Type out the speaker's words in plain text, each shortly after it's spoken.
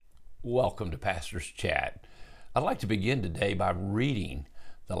Welcome to Pastor's Chat. I'd like to begin today by reading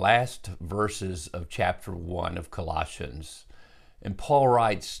the last verses of chapter 1 of Colossians. And Paul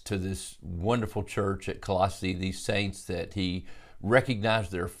writes to this wonderful church at Colossae, these saints, that he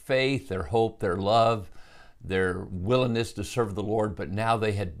recognized their faith, their hope, their love, their willingness to serve the Lord, but now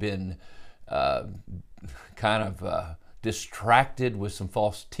they had been distracted with some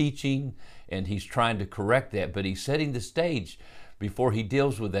false teaching, and he's trying to correct that, but he's setting the stage before he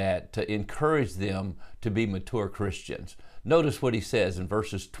deals with that to encourage them to be mature Christians. Notice what he says in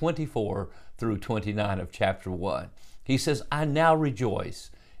verses 24 through 29 of chapter 1. He says, I now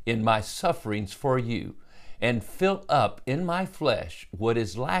rejoice in my sufferings for you, and fill up in my flesh what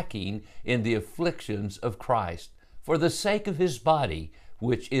is lacking in the afflictions of Christ, for the sake of his body,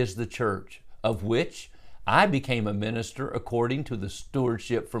 which is the church, of which I became a minister according to the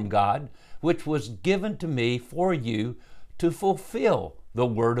stewardship from God, which was given to me for you to fulfill the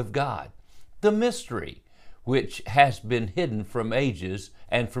word of God, the mystery which has been hidden from ages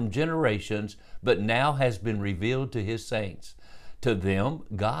and from generations, but now has been revealed to his saints. To them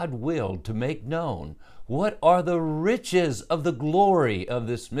God willed to make known what are the riches of the glory of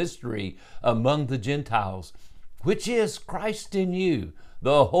this mystery among the Gentiles, which is Christ in you,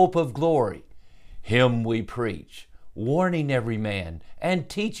 the hope of glory. Him we preach, warning every man and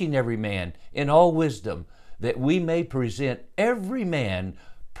teaching every man in all wisdom, that we may present every man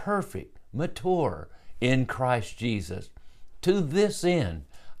perfect, mature in Christ Jesus. To this end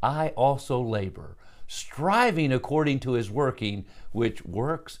I also labor, striving according to his working, which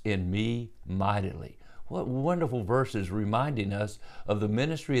works in me mightily. What wonderful verses reminding us of the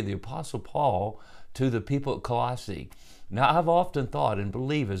ministry of the Apostle Paul to the people at Colossae. Now, I've often thought and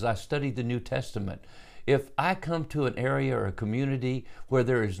believe as I studied the New Testament, if I come to an area or a community where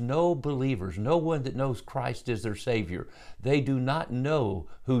there is no believers, no one that knows Christ as their Savior, they do not know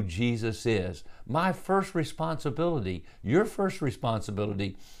who Jesus is. My first responsibility, your first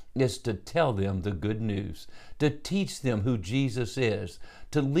responsibility, is to tell them the good news, to teach them who Jesus is,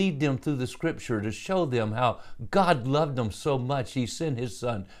 to lead them through the scripture, to show them how God loved them so much he sent his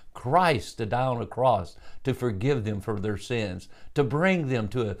son Christ to die on a cross to forgive them for their sins, to bring them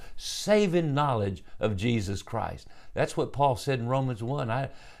to a saving knowledge of Jesus Christ. That's what Paul said in Romans 1.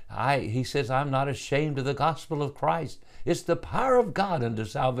 He says, I'm not ashamed of the gospel of Christ. It's the power of God unto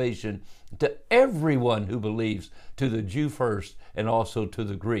salvation to everyone who believes, to the Jew first and also to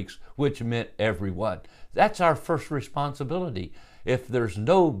the Greeks, which meant everyone. That's our first responsibility. If there's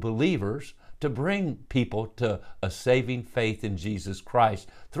no believers, to bring people to a saving faith in Jesus Christ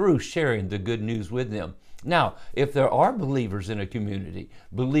through sharing the good news with them. Now, if there are believers in a community,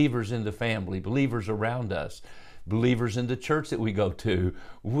 believers in the family, believers around us, believers in the church that we go to,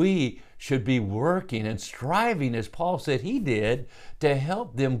 we should be working and striving, as Paul said he did, to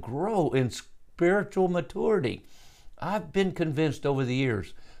help them grow in spiritual maturity. I've been convinced over the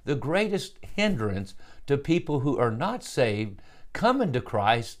years the greatest hindrance to people who are not saved coming to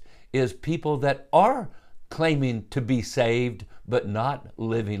Christ is people that are claiming to be saved but not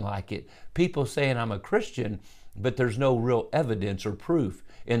living like it. People saying I'm a Christian, but there's no real evidence or proof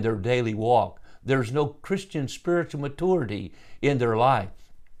in their daily walk. There's no Christian spiritual maturity in their life.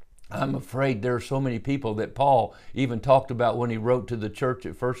 I'm afraid there are so many people that Paul even talked about when he wrote to the church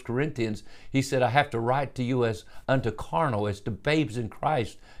at 1 Corinthians. He said, I have to write to you as unto carnal, as to babes in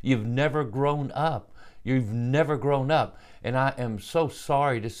Christ. You've never grown up. You've never grown up. And I am so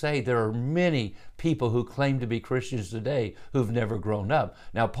sorry to say there are many people who claim to be Christians today who've never grown up.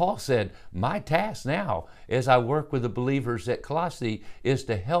 Now, Paul said, my task now as I work with the believers at Colossae is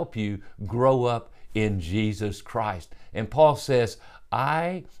to help you grow up in Jesus Christ. And Paul says,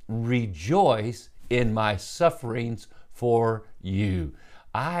 I rejoice in my sufferings for you.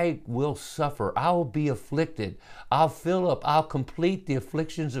 I will suffer. I will be afflicted. I'll fill up. I'll complete the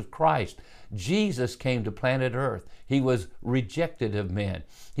afflictions of Christ. Jesus came to planet Earth. He was rejected of men.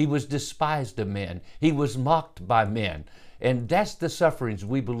 He was despised of men. He was mocked by men. And that's the sufferings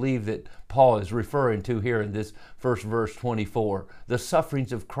we believe that Paul is referring to here in this first verse 24. The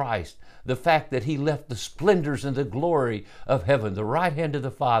sufferings of Christ. The fact that he left the splendors and the glory of heaven, the right hand of the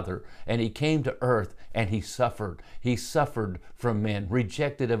Father, and he came to earth and he suffered. He suffered from men,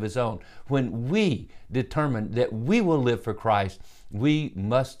 rejected of his own. When we determine that we will live for Christ, we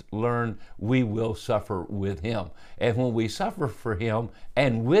must learn we will suffer with him. And when we suffer for him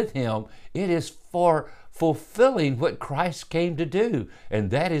and with him, it is for fulfilling what Christ came to do, and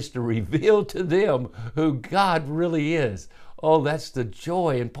that is to reveal to them who God really is. Oh, that's the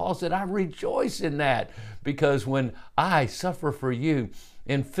joy. And Paul said, I rejoice in that, because when I suffer for you,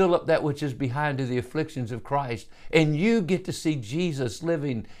 and fill up that which is behind to the afflictions of Christ. And you get to see Jesus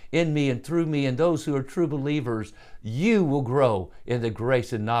living in me and through me, and those who are true believers, you will grow in the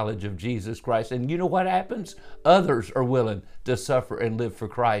grace and knowledge of Jesus Christ. And you know what happens? Others are willing to suffer and live for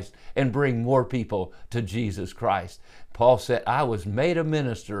Christ and bring more people to Jesus Christ. Paul said, I was made a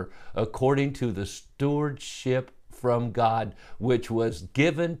minister according to the stewardship from God, which was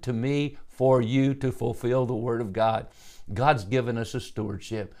given to me for you to fulfill the Word of God. God's given us a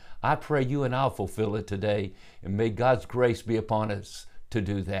stewardship. I pray you and I'll fulfill it today, and may God's grace be upon us to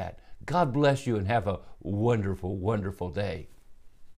do that. God bless you and have a wonderful, wonderful day.